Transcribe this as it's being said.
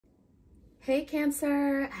Hey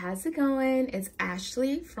Cancer, how's it going? It's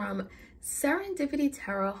Ashley from Serendipity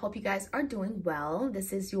Tarot. Hope you guys are doing well.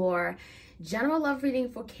 This is your general love reading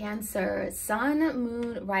for Cancer, Sun,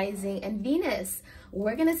 Moon, Rising, and Venus.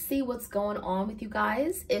 We're gonna see what's going on with you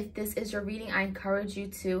guys. If this is your reading, I encourage you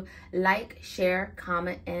to like, share,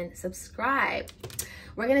 comment, and subscribe.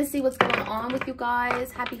 We're gonna see what's going on with you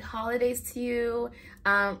guys. Happy holidays to you.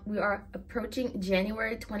 We are approaching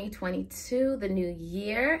January 2022, the new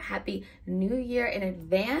year. Happy New Year in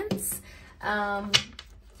advance.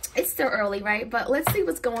 It's still early, right? But let's see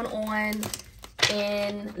what's going on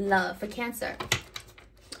in love for Cancer.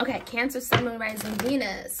 Okay, Cancer, Sun, Moon, Rising,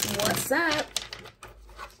 Venus. What's up?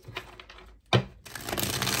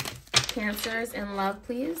 Cancers in love,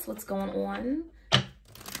 please. What's going on?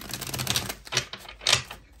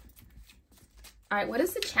 All right, what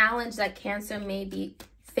is the challenge that Cancer may be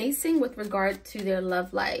facing with regard to their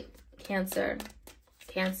love life? Cancer.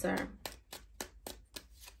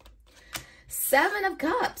 Seven of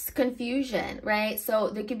Cups, confusion, right? So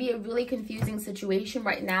there could be a really confusing situation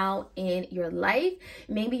right now in your life.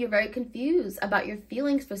 Maybe you're very confused about your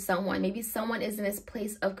feelings for someone. Maybe someone is in this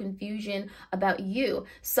place of confusion about you.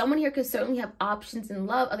 Someone here could certainly have options in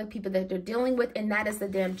love, other people that they're dealing with, and that is the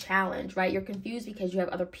damn challenge, right? You're confused because you have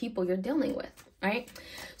other people you're dealing with, right?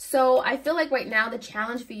 So I feel like right now the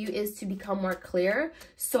challenge for you is to become more clear,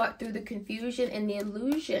 sort through the confusion and the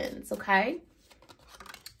illusions, okay?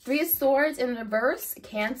 Three of Swords in reverse,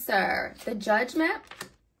 Cancer. The Judgment,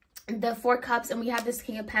 the Four Cups, and we have this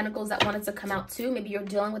King of Pentacles that wanted to come out too. Maybe you're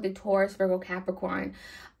dealing with a Taurus, Virgo, Capricorn.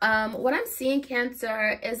 What I'm seeing,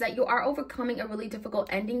 Cancer, is that you are overcoming a really difficult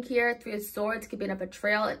ending here. Three of Swords could be a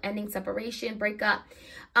betrayal, an ending, separation, breakup.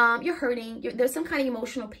 You're hurting. There's some kind of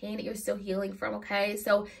emotional pain that you're still healing from, okay?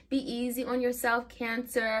 So be easy on yourself,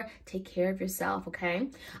 Cancer. Take care of yourself, okay?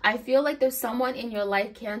 I feel like there's someone in your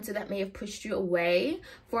life, Cancer, that may have pushed you away.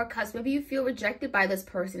 Four Cups, maybe you feel rejected by this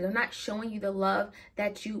person. They're not showing you the love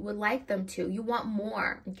that you would like them to. You want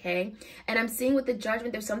more, okay? And I'm seeing with the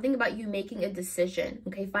Judgment, there's something about you making a decision,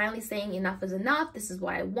 okay? Finally saying enough is enough. This is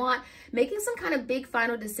what I want. Making some kind of big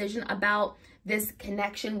final decision about this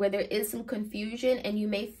connection where there is some confusion and you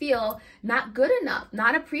may feel not good enough,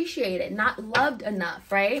 not appreciated, not loved enough,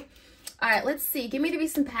 right? All right, let's see. Give me the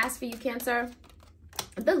recent past for you, Cancer.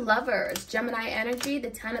 The Lovers, Gemini energy, the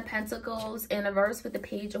Ten of Pentacles in reverse with the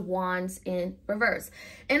Page of Wands in reverse.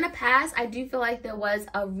 In the past, I do feel like there was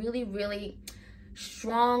a really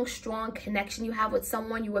strong connection you have with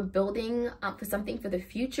someone. You were building for something for the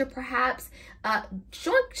future, perhaps.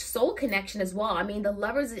 Showing soul connection as well. I mean, the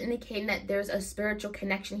Lovers is indicating that there's a spiritual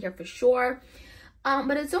connection here for sure.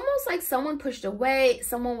 But it's almost like someone pushed away,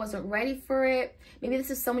 someone wasn't ready for it. Maybe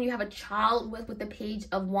this is someone you have a child with the Page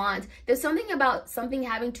of Wands. There's something about something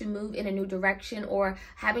having to move in a new direction or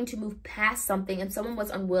having to move past something, and someone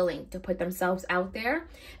was unwilling to put themselves out there.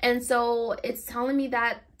 And so it's telling me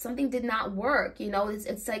that something did not work. You know,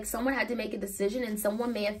 it's like someone had to make a decision, and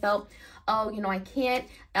someone may have felt, oh, you know, I can't.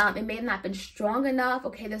 It may have not been strong enough.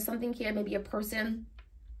 Okay, there's something here. Maybe a person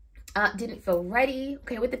didn't feel ready,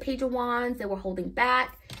 okay, with the Page of Wands. They were holding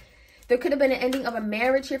back. There could have been an ending of a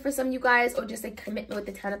marriage here for some of you guys, or just a commitment with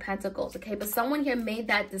the Ten of Pentacles, okay? But someone here made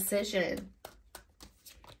that decision.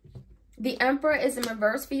 The Emperor is in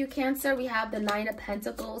reverse for you, Cancer. We have the Nine of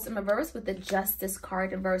Pentacles in reverse with the Justice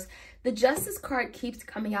card in reverse. The Justice card keeps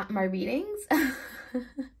coming out in my readings.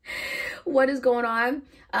 What is going on?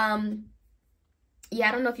 Yeah,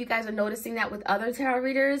 I don't know if you guys are noticing that with other tarot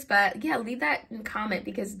readers, but yeah, leave that in comment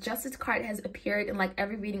because Justice card has appeared in like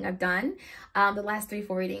every reading I've done, the last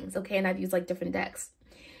 3-4 readings, okay? And I've used like different decks.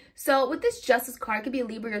 So with this Justice card, it could be a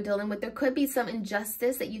Libra you're dealing with. There could be some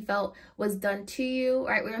injustice that you felt was done to you,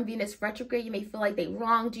 right? We're in Venus retrograde. You may feel like they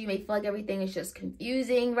wronged you. You may feel like everything is just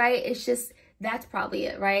confusing, right? It's just, that's probably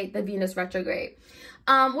it, right? The Venus retrograde.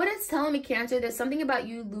 What it's telling me, Cancer, there's something about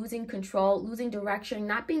you losing control, losing direction,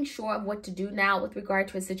 not being sure of what to do now with regard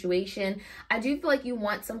to a situation. I do feel like you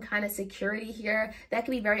want some kind of security here. That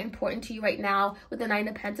can be very important to you right now with the Nine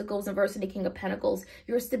of Pentacles and versus the King of Pentacles.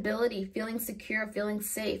 Your stability, feeling secure, feeling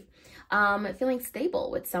safe, feeling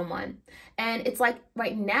stable with someone. And it's like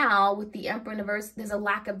right now with the Emperor in reverse, there's a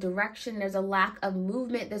lack of direction. There's a lack of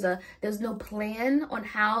movement. There's no plan on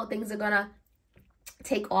how things are gonna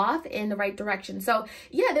take off in the right direction. So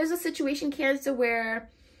yeah, there's a situation, Cancer, where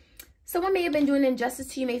someone may have been doing injustice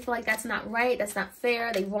to you. You may feel like that's not right, that's not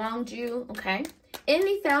fair, they wronged you, okay? In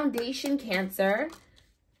the foundation, Cancer,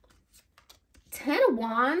 Ten of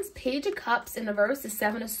Wands, Page of Cups in reverse, the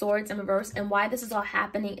Seven of Swords in reverse, and why this is all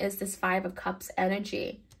happening is this Five of Cups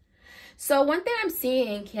energy. So one thing I'm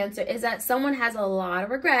seeing, Cancer, is that someone has a lot of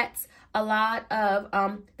regrets, a lot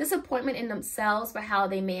of disappointment in themselves for how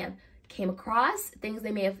they may have came across, things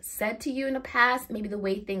they may have said to you in the past, maybe the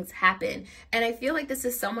way things happen. And I feel like this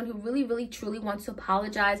is someone who really, really, truly wants to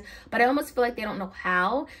apologize, but I almost feel like they don't know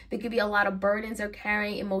how. There could be a lot of burdens they're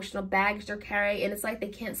carrying, emotional baggage they're carrying, and it's like they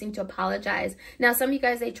can't seem to apologize. Now, some of you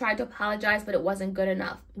guys, they tried to apologize, but it wasn't good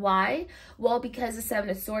enough. Why? Well, because the Seven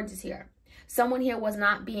of Swords is here. Someone here was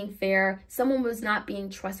not being fair. Someone was not being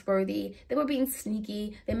trustworthy. They were being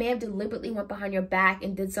sneaky. They may have deliberately went behind your back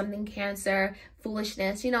and did something, Cancer,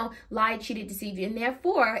 foolishness, you know, lied, cheated, deceived you. And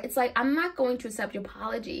therefore, it's like, I'm not going to accept your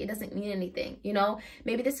apology. It doesn't mean anything, you know?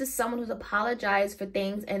 Maybe this is someone who's apologized for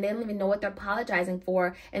things and they don't even know what they're apologizing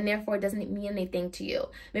for, and therefore it doesn't mean anything to you.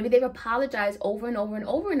 Maybe they've apologized over and over and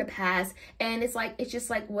over in the past, and it's like, it's just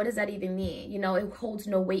like, what does that even mean? You know, it holds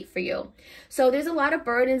no weight for you. So there's a lot of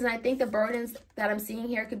burdens, and I think the burdens that I'm seeing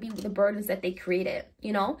here could be the burdens that they created,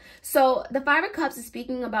 you know? So the Five of Cups is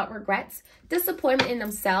speaking about regrets, disappointment in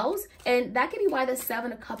themselves, and that could be why the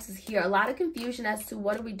Seven of Cups is here. A lot of confusion as to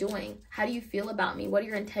what are we doing? How do you feel about me? What are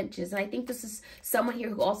your intentions? And I think this is someone here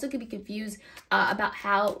who also could be confused about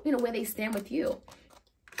how, you know, where they stand with you.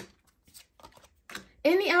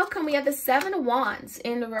 In the outcome, we have the Seven of Wands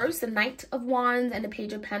in reverse, the Knight of Wands, and the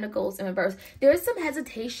Page of Pentacles in reverse. There is some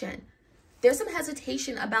hesitation. There's some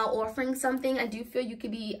hesitation about offering something. I do feel you could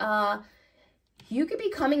be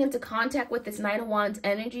coming into contact with this Knight of Wands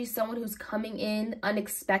energy, someone who's coming in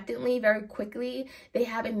unexpectedly, very quickly. They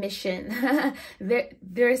have a mission.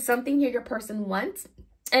 There is something here your person wants.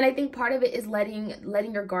 And I think part of it is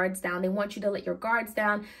letting your guards down. They want you to let your guards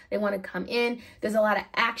down. They want to come in. There's a lot of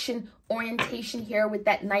action orientation here with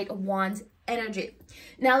that Knight of Wands energy.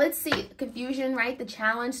 Now let's see, confusion, right? The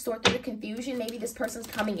challenge, sort through the confusion. Maybe this person's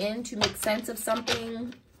coming in to make sense of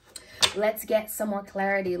something. Let's get some more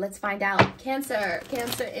clarity. Let's find out. Cancer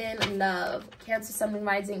in love. Cancer, Sun, Moon,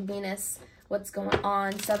 Rising, Venus. What's going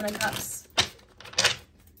on? Seven of Cups.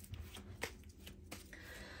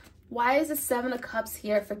 Why is the Seven of Cups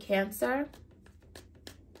here for Cancer?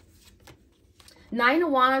 Nine of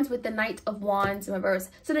Wands with the Knight of Wands in reverse.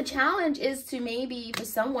 So the challenge is to maybe for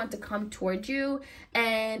someone to come towards you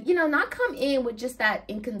and, you know, not come in with just that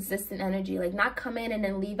inconsistent energy, like not come in and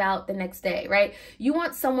then leave out the next day, right? You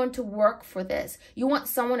want someone to work for this. You want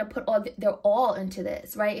someone to put their all into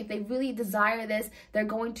this, right? If they really desire this, they're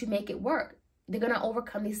going to make it work. They're going to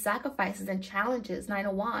overcome these sacrifices and challenges, Nine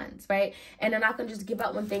of Wands, right? And they're not going to just give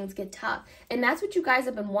up when things get tough. And that's what you guys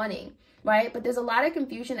have been wanting, right? But there's a lot of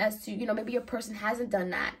confusion as to, you know, maybe your person hasn't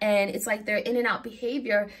done that. And it's like their in and out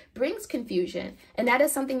behavior brings confusion. And that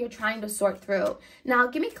is something you're trying to sort through. Now,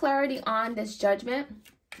 give me clarity on this Judgment.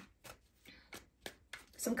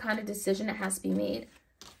 Some kind of decision that has to be made.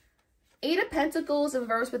 Eight of Pentacles in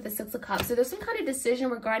reverse with the Six of Cups. So there's some kind of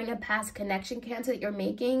decision regarding a past connection, Cancer, that you're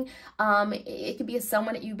making. It could be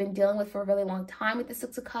someone that you've been dealing with for a really long time with the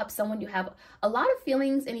Six of Cups, someone you have a lot of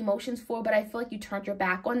feelings and emotions for, but I feel like you turned your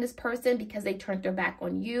back on this person because they turned their back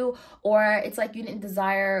on you, or it's like you didn't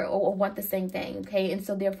desire or want the same thing, okay? And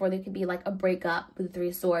so therefore there could be like a breakup with the Three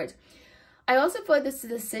of Swords. I also feel like this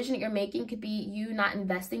decision that you're making could be you not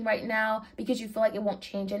investing right now because you feel like it won't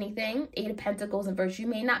change anything. Eight of Pentacles in reverse. You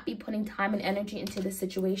may not be putting time and energy into this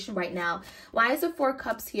situation right now. Why is the Four of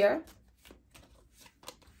Cups here?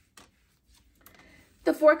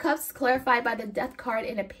 The Four of Cups is clarified by the Death card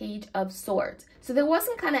and a Page of Swords. So there was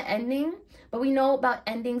some kind of ending, but we know about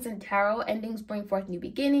endings in tarot. Endings bring forth new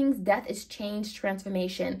beginnings. Death is change,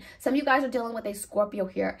 transformation. Some of you guys are dealing with a Scorpio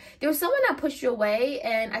here. There was someone that pushed you away,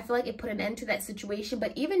 and I feel like it put an end to that situation.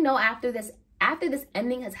 But even though after this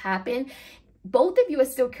ending has happened, both of you are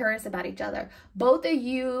still curious about each other. Both of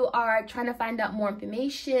you are trying to find out more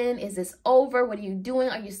information. Is this over? What are you doing?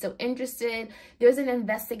 Are you still interested? There's an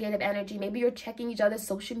investigative energy. Maybe you're checking each other's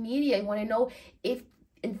social media. You want to know if,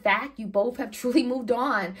 in fact, you both have truly moved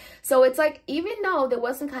on. So it's like, even though there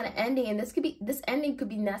was some kind of ending, and this ending could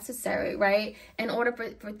be necessary, right? In order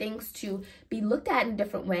for things to be looked at in a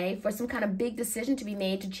different way, for some kind of big decision to be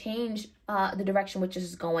made to change the direction which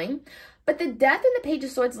is going. But the Death and the Page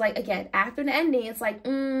of Swords, like, again, after the ending, it's like,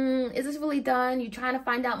 is this really done? You're trying to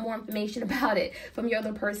find out more information about it from your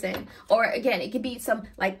other person. Or again, it could be some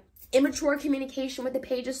like immature communication with the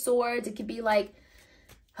Page of Swords. It could be like,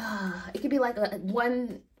 it could be like a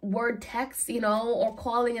one-word text, you know, or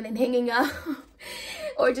calling and then hanging up,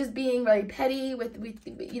 or just being very petty with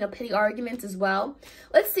you know, petty arguments as well.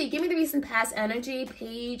 Let's see. Give me the recent past energy.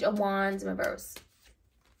 Page of Wands in reverse.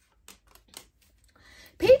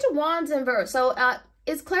 Page of Wands in reverse. So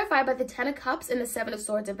is clarified by the 10 of Cups and the 7 of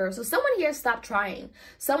Swords reversed. So someone here stopped trying.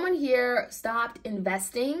 Someone here stopped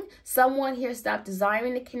investing. Someone here stopped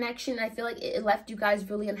desiring the connection. I feel like it left you guys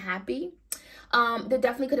really unhappy. There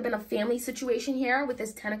definitely could have been a family situation here with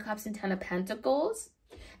this 10 of Cups and 10 of Pentacles.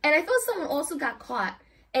 And I feel someone also got caught.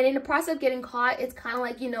 And in the process of getting caught, it's kind of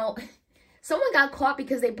like, you know, someone got caught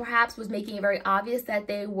because they perhaps was making it very obvious that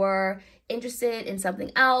they were interested in something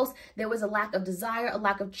else. There was a lack of desire, a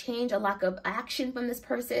lack of change, a lack of action from this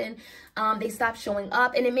person. They stopped showing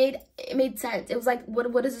up, and it made sense. It was like,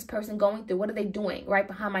 what is this person going through? What are they doing right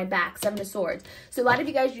behind my back? 7 of Swords. So a lot of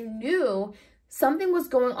you guys, you knew something was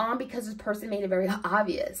going on because this person made it very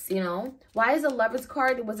obvious, you know? Why is the Lover's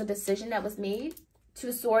card? It was a decision that was made. 2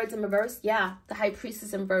 of Swords in reverse. Yeah, the High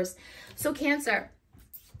Priestess in reverse. So Cancer,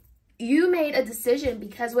 you made a decision,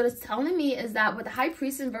 because what it's telling me is that with the High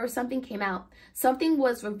Priestess in reverse, something came out. Something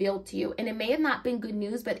was revealed to you. And it may have not been good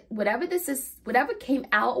news, but whatever this is, whatever came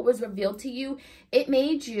out or was revealed to you, it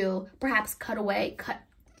made you perhaps cut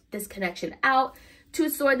this connection out. 2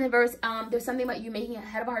 of Swords in reverse, there's something about you making a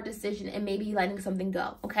head of heart decision and maybe letting something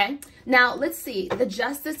go, okay? Now, let's see. The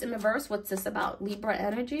Justice in reverse, what's this about? Libra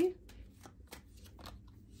energy.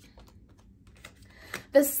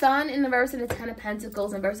 The Sun in reverse and the 10 of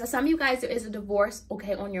Pentacles in reverse. Now, some of you guys, there is a divorce,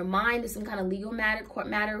 okay, on your mind. There's some kind of legal matter, court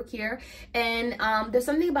matter here. And there's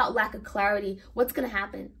something about lack of clarity. What's going to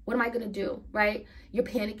happen? What am I going to do, right? You're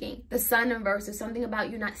panicking. The Sun in reverse, there's something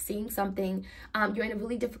about you not seeing something. You're in a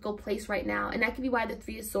really difficult place right now. And that could be why the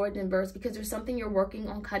 3 of Swords in reverse, because there's something you're working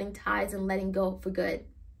on cutting ties and letting go for good,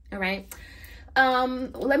 all right?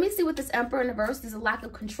 Let me see what this Emperor in reverse. There's a lack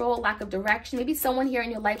of control, lack of direction. Maybe someone here in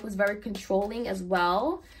your life was very controlling as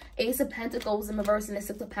well. Ace of Pentacles in reverse and the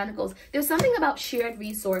 6 of Pentacles. There's something about shared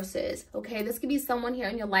resources, okay? This could be someone here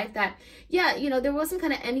in your life that, yeah, you know, there was some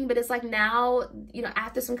kind of ending, but it's like now, you know,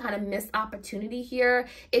 after some kind of missed opportunity here,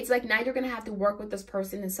 it's like now you're going to have to work with this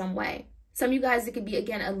person in some way. Some of you guys, it could be,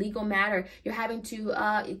 again, a legal matter. You're having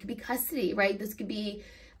to, it could be custody, right? This could be,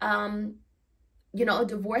 you know, a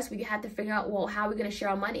divorce where you have to figure out, well, how are we going to share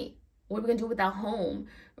our money? What are we going to do with our home,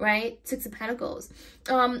 right? 6 of Pentacles.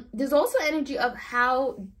 There's also energy of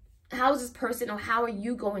how is this person, or how are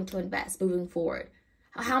you going to invest moving forward?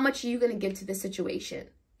 How much are you going to give to this situation,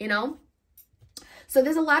 you know? So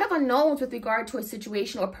there's a lot of unknowns with regard to a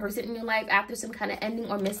situation or person in your life after some kind of ending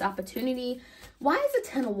or missed opportunity. Why is the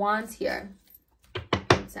 10 of Wands here?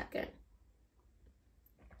 1 second.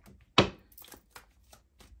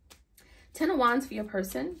 10 of Wands for your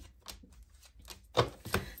person.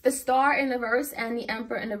 The Star in reverse and the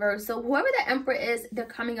Emperor in reverse. So whoever the Emperor is, they're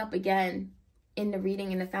coming up again in the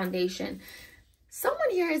reading, in the foundation. Someone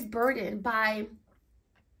here is burdened by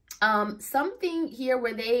something here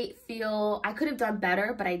where they feel, I could have done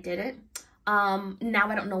better, but I didn't. Now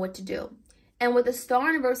I don't know what to do. And with the Star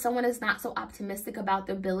in reverse, someone is not so optimistic about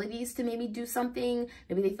their abilities to maybe do something.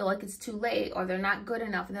 Maybe they feel like it's too late, or they're not good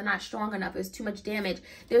enough, or they're not strong enough. There's too much damage.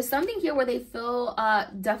 There's something here where they feel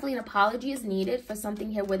definitely an apology is needed for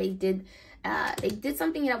something here where they did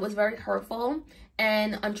something that was very hurtful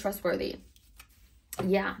and untrustworthy.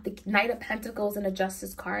 Yeah, the Knight of Pentacles and a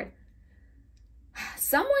Justice card.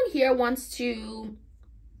 Someone here wants to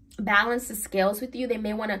balance the scales with you. They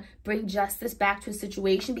may want to bring justice back to a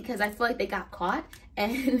situation because I feel like they got caught,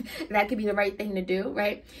 and that could be the right thing to do,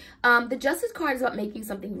 right? The Justice card is about making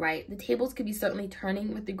something right. The tables could be certainly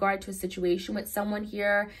turning with regard to a situation with someone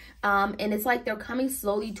here, and it's like they're coming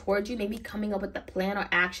slowly towards you, maybe coming up with a plan or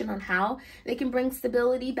action on how they can bring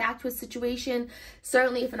stability back to a situation.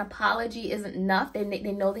 Certainly if an apology isn't enough, they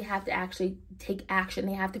know they have to actually take action.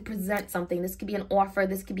 They have to present something. This could be an offer.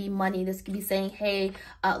 This could be money. This could be saying, hey,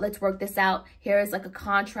 let's work this out. Here's like a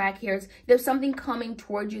contract. There's something coming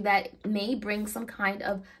towards you that may bring some kind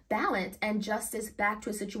of balance and justice back to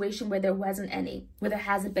a situation where there wasn't any, where there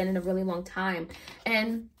hasn't been in a really long time.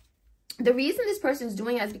 And the reason this person is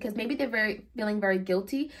doing it is because maybe they're feeling very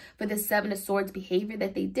guilty for the 7 of Swords behavior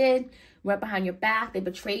that they did, went behind your back, they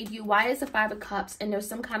betrayed you. Why is the 5 of Cups? And there's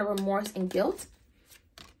some kind of remorse and guilt.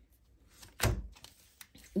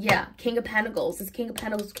 Yeah, King of Pentacles. This King of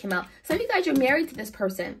Pentacles came out. Some of you guys, you're married to this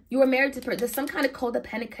person. You were married to this person. There's some kind of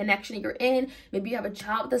codependent connection that you're in. Maybe you have a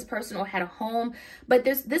job with this person or had a home. But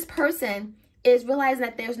this person is realizing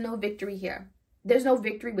that there's no victory here. There's no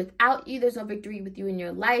victory without you. There's no victory with you in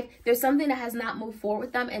your life. There's something that has not moved forward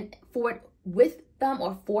with them and forward with them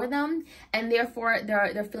or for them, and therefore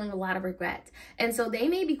they're feeling a lot of regret. And so they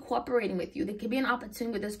may be cooperating with you. There could be an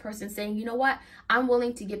opportunity with this person saying, you know what, I'm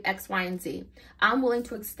willing to give X, Y, and Z. I'm willing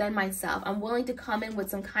to extend myself. I'm willing to come in with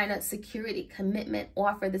some kind of security, commitment,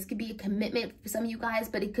 offer. This could be a commitment for some of you guys,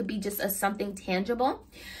 but it could be just something tangible.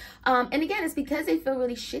 And again, it's because they feel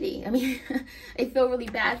really shitty. I mean, they feel really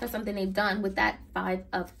bad for something they've done with that 5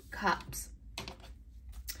 of Cups.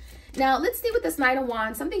 Now, let's see with this Knight of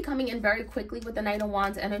Wands. Something coming in very quickly with the Knight of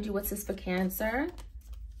Wands energy. What's this for Cancer?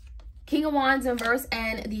 King of Wands in reverse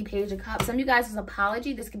and the Page of Cups. Some of you guys, is an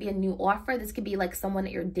apology. This could be a new offer. This could be like someone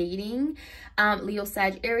that you're dating. Leo,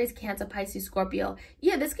 Sag, Aries, Cancer, Pisces, Scorpio.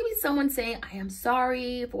 Yeah, this could be someone saying, I am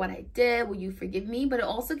sorry for what I did. Will you forgive me? But it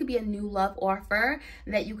also could be a new love offer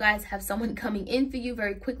that you guys have someone coming in for you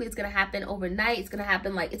very quickly. It's going to happen overnight. It's going to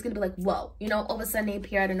happen like, it's going to be like, whoa, you know, all of a sudden they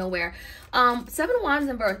appear out of nowhere. 7 of Wands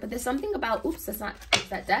in reverse, but there's something about, oops, that's not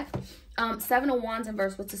that deck. 7 of Wands in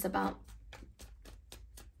reverse. What's this about?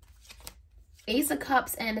 Ace of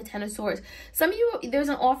Cups and the 10 of Swords. Some of you, there's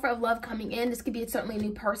an offer of love coming in. This could be certainly a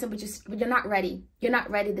new person, but you're not ready. You're not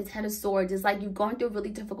ready. The 10 of Swords is like you're going through a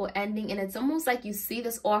really difficult ending, and it's almost like you see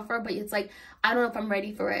this offer, but it's like, I don't know if I'm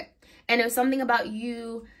ready for it. And there's something about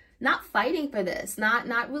you not fighting for this, not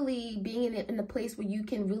really being in a place where you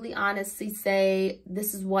can really honestly say,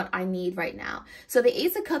 this is what I need right now. So the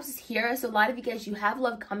Ace of Cups is here. So a lot of you guys, you have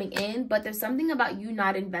love coming in, but there's something about you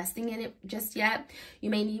not investing in it just yet.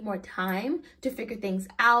 You may need more time to figure things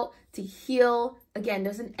out, to heal. Again,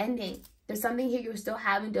 there's an ending. There's something here you're still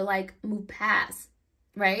having to like move past,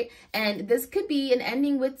 right? And this could be an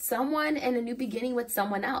ending with someone and a new beginning with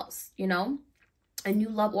someone else, you know, a new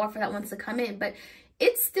love offer that wants to come in. But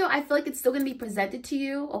it's still, I feel like it's still going to be presented to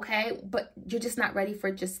you, okay? But you're just not ready for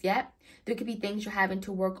it just yet. There could be things you're having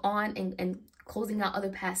to work on and closing out other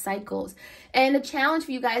past cycles. And the challenge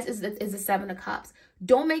for you guys is the 7 of Cups.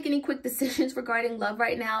 Don't make any quick decisions regarding love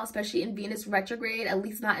right now, especially in Venus retrograde, at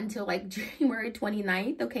least not until like January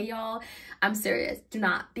 29th, okay, y'all? I'm serious. Do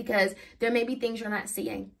not, because there may be things you're not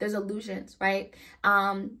seeing. There's illusions, right?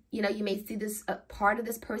 You know, you may see this part of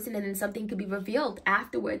this person, and then something could be revealed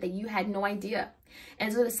afterward that you had no idea.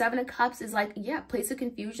 And so the 7 of Cups is like, yeah, place of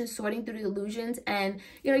confusion, sorting through the illusions, and,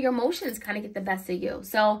 you know, your emotions kind of get the best of you.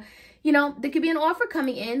 So, you know, there could be an offer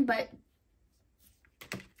coming in, but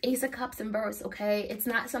Ace of Cups in reverse, okay? It's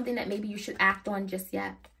not something that maybe you should act on just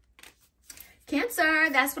yet. Cancer,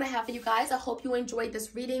 that's what I have for you guys. I hope you enjoyed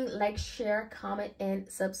this reading. Like, share, comment, and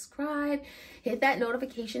subscribe. Hit that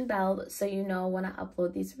notification bell so you know when I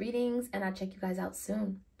upload these readings, and I'll check you guys out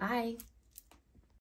soon. Bye.